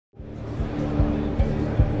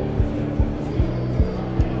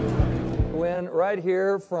gentlemen, right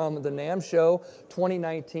here from the NAMM show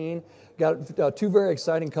 2019. Got two very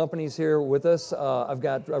exciting companies here with us. I've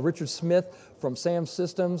got Richard Smith from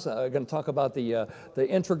Samsystem, going to talk about the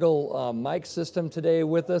integral mic system today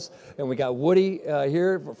with us. And we got Woody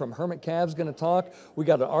here from Hermit Cab's going to talk. We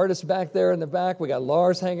got an artist back there in the back. We got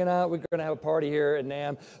Lars hanging out. We're going to have a party here at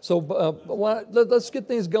NAMM. So let's get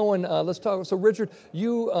things going. Let's talk. So Richard,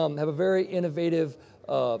 you have a very innovative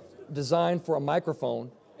design for a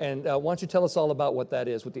microphone. And why don't you tell us all about what that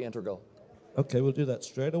is with the integral? Okay, we'll do that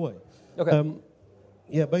straight away. Okay.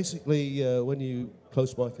 Yeah, basically, when you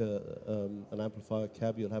close mic an amplifier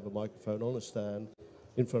cab, you'll have a microphone on a stand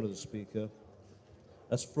in front of the speaker.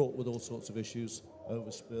 That's fraught with all sorts of issues,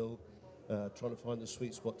 overspill, trying to find the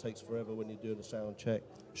sweet spot takes forever when you're doing a sound check.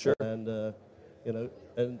 Sure. And, you know,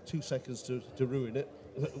 and 2 seconds to ruin it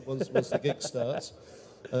once the gig starts.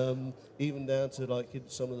 Even down to like in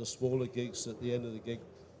some of the smaller gigs, at the end of the gig,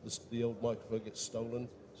 the old microphone gets stolen.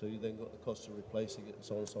 So you then got the cost of replacing it and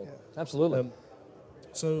so on and so on. Yeah, absolutely.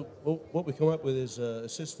 So what we come up with is a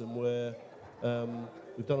system where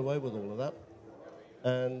we've done away with all of that.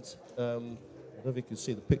 And I don't know if you can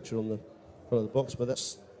see the picture on the front of the box, but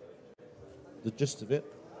that's the gist of it.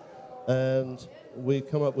 And we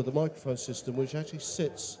come up with a microphone system which actually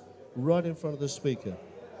sits right in front of the speaker.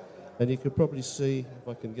 And you can probably see, if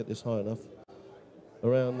I can get this high enough,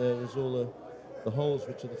 around there's all the holes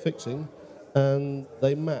which are the fixing. And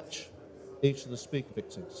they match each of the speaker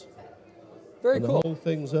fixings. Very cool. The whole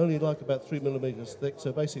thing's only like about 3 millimeters thick.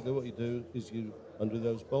 So basically what you do is you undo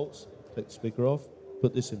those bolts, take the speaker off,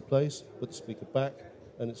 put this in place, put the speaker back,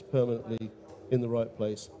 and it's permanently in the right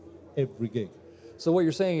place every gig. So what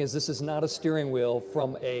you're saying is this is not a steering wheel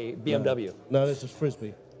from a BMW? No, it's a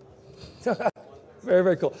Frisbee. Very,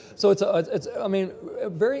 very cool. So it's I mean, a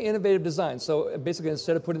very innovative design. So basically,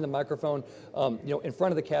 instead of putting the microphone, in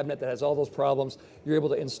front of the cabinet that has all those problems, you're able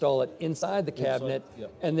to install it inside the cabinet,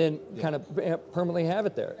 and then kind of permanently have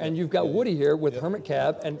it there. And you've got Woody here with Hermit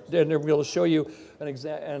Cab, and they're going to show you an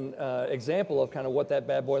example of kind of what that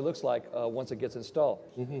bad boy looks like once it gets installed.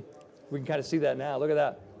 Mm-hmm. We can kind of see that now. Look at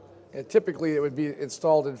that. And typically, it would be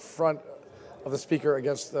installed in front of the speaker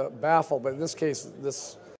against the baffle, but in this case,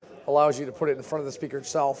 this allows you to put it in front of the speaker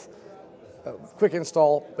itself. Quick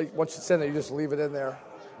install, but once it's in there, you just leave it in there.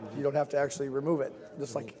 Mm-hmm. You don't have to actually remove it,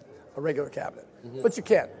 just like a regular cabinet. Mm-hmm. But you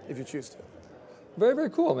can if you choose to. Very,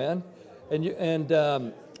 very cool, man.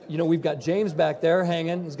 And we've got James back there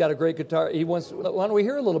hanging. He's got a great guitar. Why don't we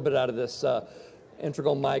hear a little bit out of this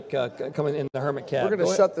integral mic coming in the Hermit Cab? We're going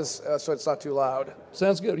to shut this so it's not too loud.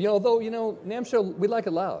 Sounds good. Although NAMM show, we like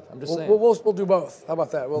it loud. I'm just saying. We'll do both. How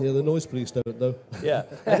about that? The noise police don't though. Yeah,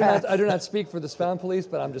 I do not speak for the sound police,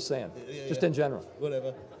 but I'm just saying, just in general.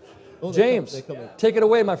 Whatever. Oh, James, take it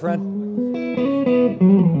away, my friend.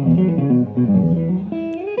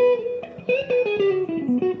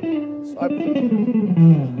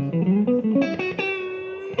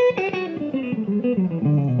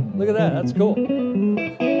 Look at that. That's cool.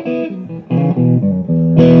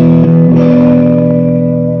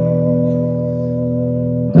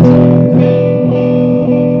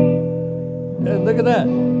 Look at that.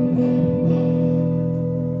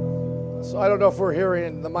 So I don't know if we're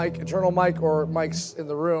hearing the mic, internal mic, or mics in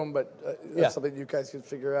the room, but that's something you guys can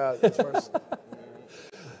figure out as far as.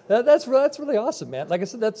 That's really awesome, man. Like I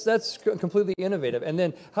said, that's completely innovative. And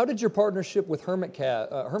then, how did your partnership with Hermit Cab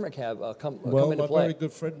come into play? Well, my very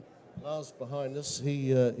good friend Lars behind us,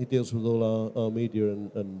 he deals with all our media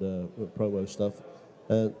and promo stuff.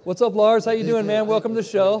 What's up, Lars? How you doing, man? Welcome to the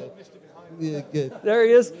show. Yeah, good. There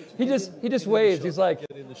he is. He just waves. He's like,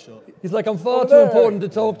 I'm far too important to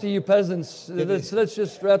talk to you peasants. Let's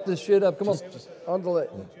just wrap this shit up. Come on. Until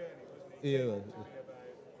it. Yeah.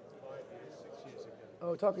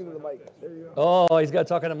 Oh, talking to the mic. There you go. Oh, he's got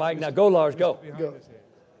talking to Mike now. Go, Lars. Go.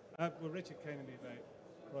 Well, Richard came to me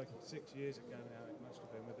about 6 years ago now. It must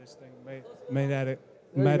have been with this thing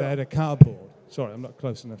made out of cardboard. Sorry, I'm not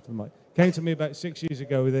close enough to the mic. Came to me about 6 years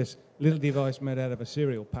ago with this little device made out of a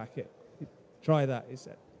cereal packet. Try that, he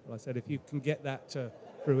said. Well, I said, if you can get that to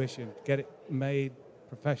fruition, get it made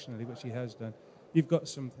professionally, which he has done, you've got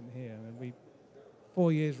something here. And we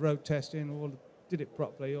 4 years road testing, did it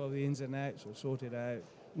properly, all the ins and outs were sorted out,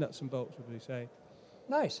 nuts and bolts, would we say.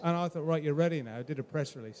 Nice. And I thought, right, you're ready now. I did a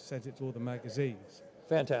press release, sent it to all the magazines.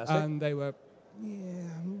 Fantastic. And they were,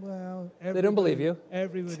 well... They don't believe you.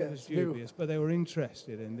 Everybody was dubious, but they were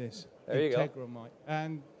interested in this integral mic.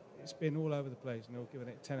 And it's been all over the place, and they're giving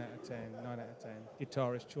it 10 out of 10, 9 out of 10.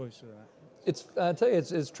 Guitarist choice for that. It's I tell you,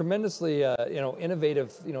 it's tremendously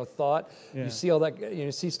innovative thought. Yeah. You see all that,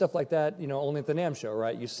 you see stuff like that only at the NAMM show,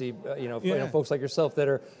 right? You see folks like yourself that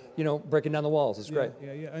are breaking down the walls. It's great.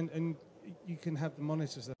 Yeah, and you can have the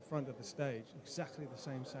monitors at the front of the stage, exactly the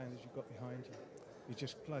same sound as you've got behind you. You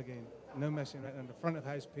just plug in, no messing around, and the front of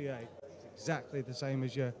house PA is exactly the same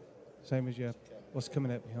as your what's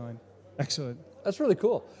coming out behind. Excellent. That's really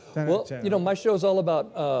cool. Well, my show is all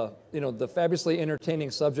about the fabulously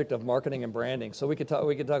entertaining subject of marketing and branding. So we could talk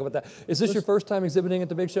about that. Is this your first time exhibiting at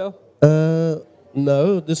the big show?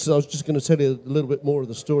 No. I was just going to tell you a little bit more of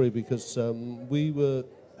the story because we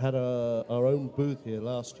had our own booth here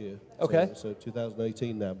last year. Okay. So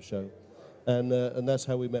 2018 NAMM show, and that's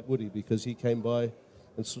how we met Woody because he came by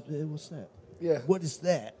and said, "Hey, what's that? Yeah. What is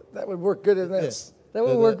that? That would work good in this. Yeah. That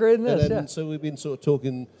would work great in this, and so we've been sort of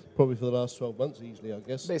talking probably for the last 12 months easily, I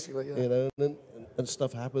guess. Basically, yeah. And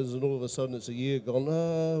stuff happens, and all of a sudden it's a year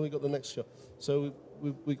gone, we got the next show. So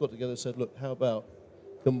we got together and said, look, how about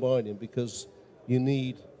combining, because you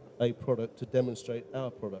need a product to demonstrate our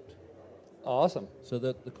product. Awesome. So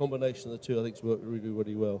that the combination of the two, I think, has worked really,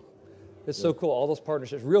 really well. It's so cool, all those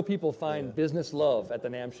partnerships. Real people find business love at the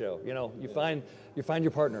NAMM show. You find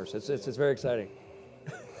your partners. It's very exciting.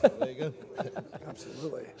 There you go.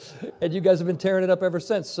 Absolutely. And you guys have been tearing it up ever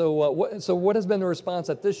since. So what has been the response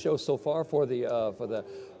at this show so far for the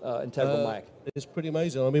Integral mic? It's pretty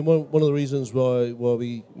amazing. I mean, one of the reasons why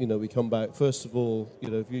we come back. First of all,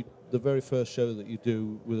 if the very first show that you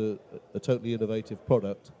do with a totally innovative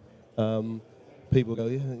product, people go,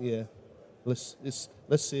 yeah. Let's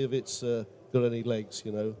see if it's got any legs,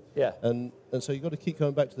 Yeah. And so you've got to keep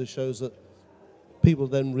going back to the shows that people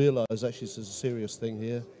then realise actually this is a serious thing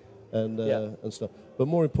here, and stuff. But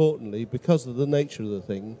more importantly, because of the nature of the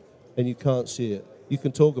thing, and you can't see it, you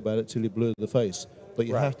can talk about it till you're blue in the face, but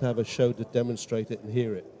you have to have a show to demonstrate it and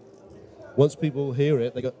hear it. Once people hear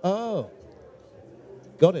it, they go, oh,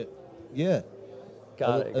 got it, yeah.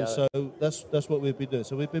 Got it. So that's what we've been doing.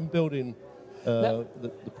 So we've been building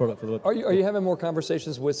the product for the web. Are you having more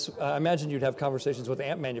conversations with? I imagine you'd have conversations with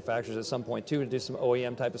amp manufacturers at some point too to do some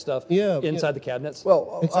OEM type of stuff. Inside the cabinets.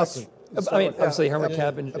 Well, exactly. I mean, obviously Hermit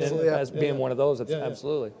Cab as being one of those.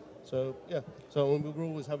 Absolutely. So so we're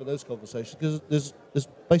always having those conversations because there's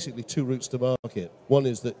basically two routes to market. One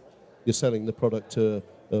is that you're selling the product to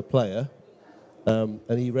a player, and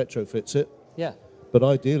he retrofits it. Yeah. But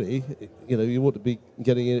ideally, you want to be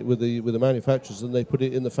getting it with the manufacturers, and they put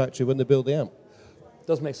it in the factory when they build the amp.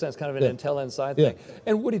 Does make sense, kind of an Intel inside thing.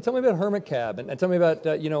 And Woody, tell me about Hermit Cab, and tell me about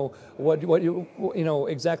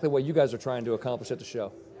exactly what you guys are trying to accomplish at the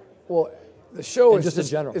show. Well, the show is just in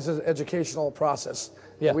general. It's an educational process.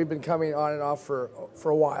 Yeah. We've been coming on and off for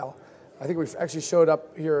a while. I think we've actually showed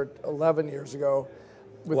up here 11 years ago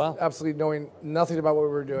with absolutely knowing nothing about what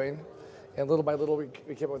we were doing, and little by little we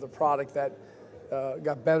came up with a product that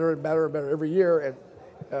got better and better and better every year,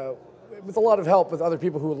 and with a lot of help with other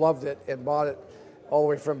people who loved it and bought it, all the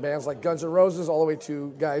way from bands like Guns N' Roses all the way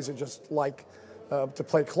to guys who just like to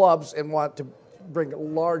play clubs and want to bring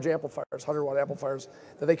large amplifiers, 100-watt amplifiers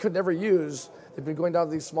that they could never use. They've been going down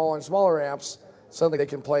to these smaller and smaller amps. Suddenly they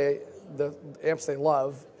can play the amps they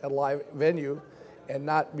love at a live venue and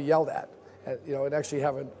not be yelled at, and actually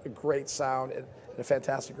have a great sound and a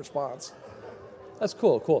fantastic response. That's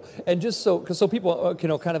cool. And just so people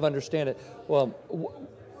kind of understand it, well,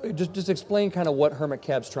 just explain kind of what Hermit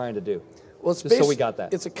Cab's trying to do. Well, so we got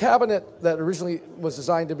that. It's a cabinet that originally was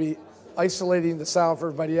designed to be isolating the sound for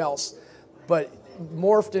everybody else, but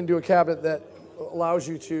morphed into a cabinet that allows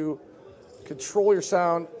you to control your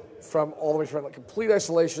sound from all the way from complete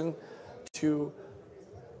isolation to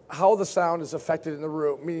how the sound is affected in the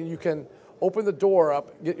room. Meaning you can open the door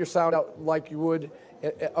up, get your sound out like you would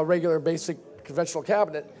a regular basic conventional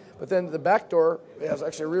cabinet, but then the back door has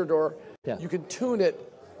actually a rear door. Yeah. You can tune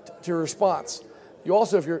it to your response. You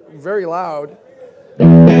also, if you're very loud,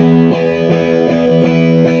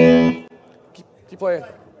 keep playing.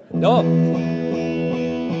 No.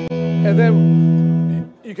 And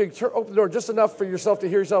then you can open the door just enough for yourself to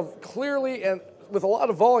hear yourself clearly and with a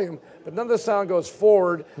lot of volume, but none of the sound goes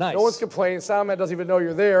forward. Nice. No one's complaining. Sound man doesn't even know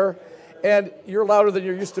you're there. And you're louder than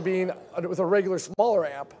you're used to being with a regular smaller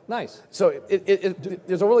amp. Nice. So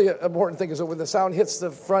there's a really important thing is that when the sound hits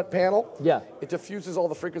the front panel, it diffuses all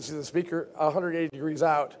the frequency of the speaker 180 degrees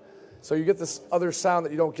out. So you get this other sound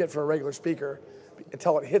that you don't get from a regular speaker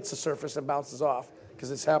until it hits the surface and bounces off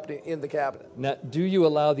because it's happening in the cabinet. Now, do you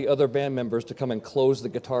allow the other band members to come and close the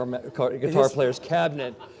guitar player's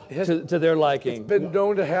cabinet to their liking? It's been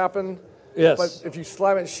known to happen. Yes. But if you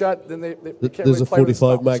slam it shut, then they can't There's really a play with 45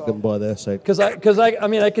 stuff, Magnum by their side. Because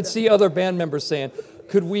I could see other band members saying,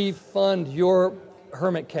 could we fund your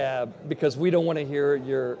Hermit cab because we don't want to hear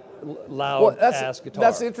your loud ass guitar?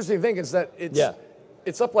 That's the interesting thing is that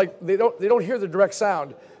it's up like they don't hear the direct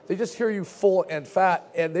sound. They just hear you full and fat,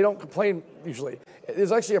 and they don't complain usually.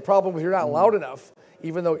 There's actually a problem if you're not loud enough,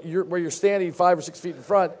 even though where you're standing 5 or 6 feet in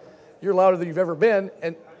front, you're louder than you've ever been,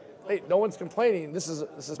 and hey, no one's complaining. This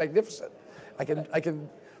is magnificent. I can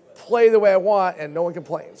play the way I want, and no one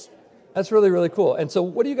complains. That's really, really cool. And so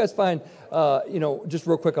what do you guys find, just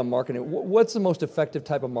real quick on marketing, what's the most effective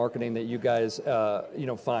type of marketing that you guys,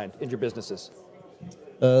 find in your businesses?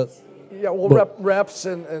 Reps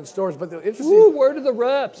and stores, but the interesting... Ooh, word of the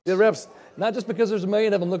reps. The reps. Not just because there's a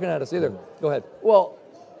million of them looking at us either. Go ahead. Well,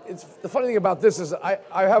 the funny thing about this is I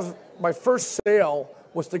have my first sale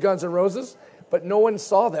was to Guns N' Roses, but no one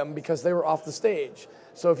saw them because they were off the stage.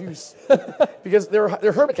 So if you, because they're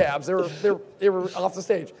Hermit cabs, they were off the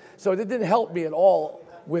stage. So it didn't help me at all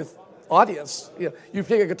with audience. You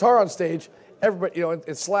take a guitar on stage, everybody,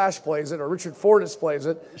 and Slash plays it or Richard Fortus plays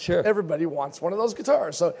it. Sure. Everybody wants one of those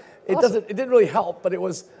guitars. So Awesome. It didn't really help, but it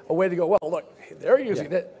was a way to go, well, look, they're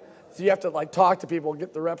using it. So you have to talk to people,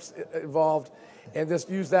 get the reps involved, and just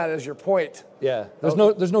use that as your point. Yeah.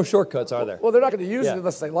 There's no shortcuts, are there? Well, they're not going to use it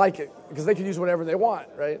unless they like it, because they can use whatever they want,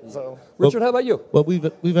 right? So, Richard, how about you? Well,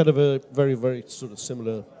 we've had a very, very sort of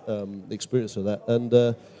similar experience of that,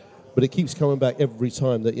 and but it keeps coming back every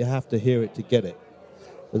time that you have to hear it to get it,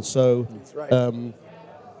 and so that's right. and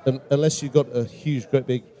unless you've got a huge, great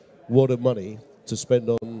big wad of money to spend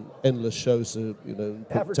on endless shows,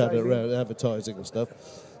 put it around advertising and stuff,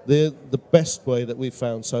 the best way that we've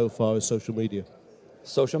found so far is social media.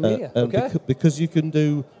 Social media, and okay. Because you can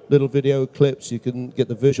do little video clips, you can get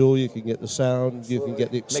the visual, you can get the sound, you can get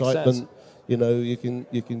the excitement, you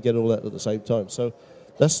can get all that at the same time. So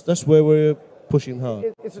that's where we're pushing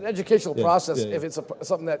hard. It's an educational process if it's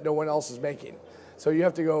something that no one else is making. So you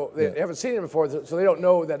have to go, they haven't seen it before, so they don't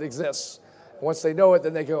know that exists. Once they know it,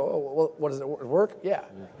 then they go, oh, well, what does it work? Yeah,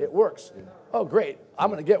 it works. Oh, great, I'm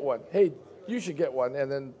going to get one. Hey, you should get one,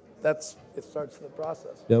 and then it starts the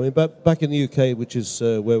process. Yeah, I mean, back in the UK, which is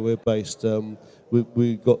where we're based,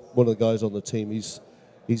 we got one of the guys on the team. He's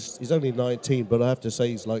only 19, but I have to say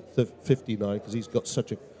he's like 59 because he's got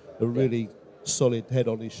such a really solid head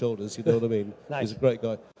on his shoulders. You know what I mean? Nice. He's a great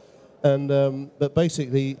guy. And but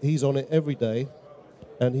basically, he's on it every day,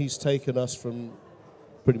 and he's taken us from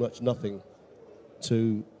pretty much nothing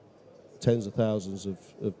to tens of thousands of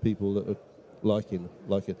people that are like it.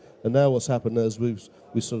 And now what's happened is we're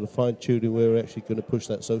sort of fine-tuning. We're actually going to push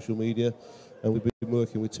that social media, and we've been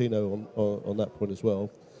working with Tino on that point as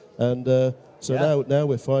well. And now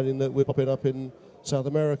we're finding that we're popping up in South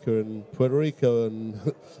America and Puerto Rico and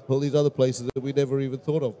all these other places that we never even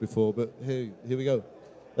thought of before. But here we go.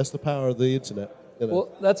 That's the power of the internet. Well,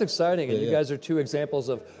 that's exciting, and you guys are two examples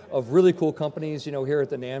of really cool companies, here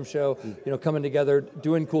at the NAMM show, coming together,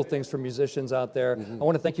 doing cool things for musicians out there. I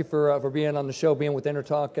want to thank you for being on the show, being with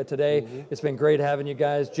EnterTalk today. It's been great having you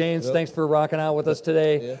guys. James, thanks for rocking out with us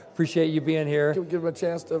today. Appreciate you being here. Can we give them a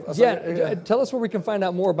chance to... Tell us where we can find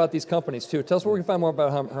out more about these companies, too. Tell us where we can find more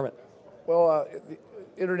about Hermit. Well, the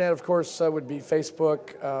internet, of course, would be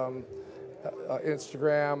Facebook,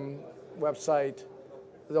 Instagram, website.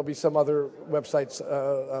 There'll be some other websites,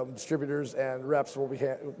 distributors and reps will be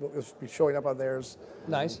showing up on theirs.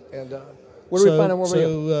 Nice. And where do we find out more about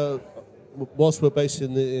you? Whilst we're based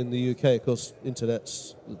in the UK, of course,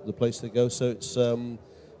 internet's the place to go. So it's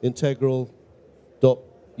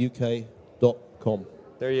integral.uk.com.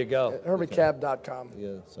 There you go. Hermitcab.com. Yeah.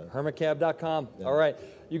 So. Hermitcab.com. Yeah. All right.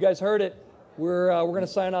 You guys heard it. We're going to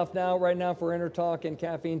sign off right now for EnterTalk and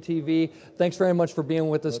Caffeine TV. Thanks very much for being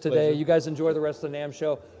with us today. Pleasure. You guys enjoy the rest of the NAMM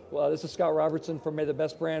show. Well, this is Scott Robertson from May the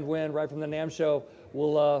Best Brand Win, right from the NAMM show.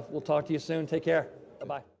 We'll talk to you soon. Take care.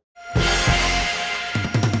 Bye-bye.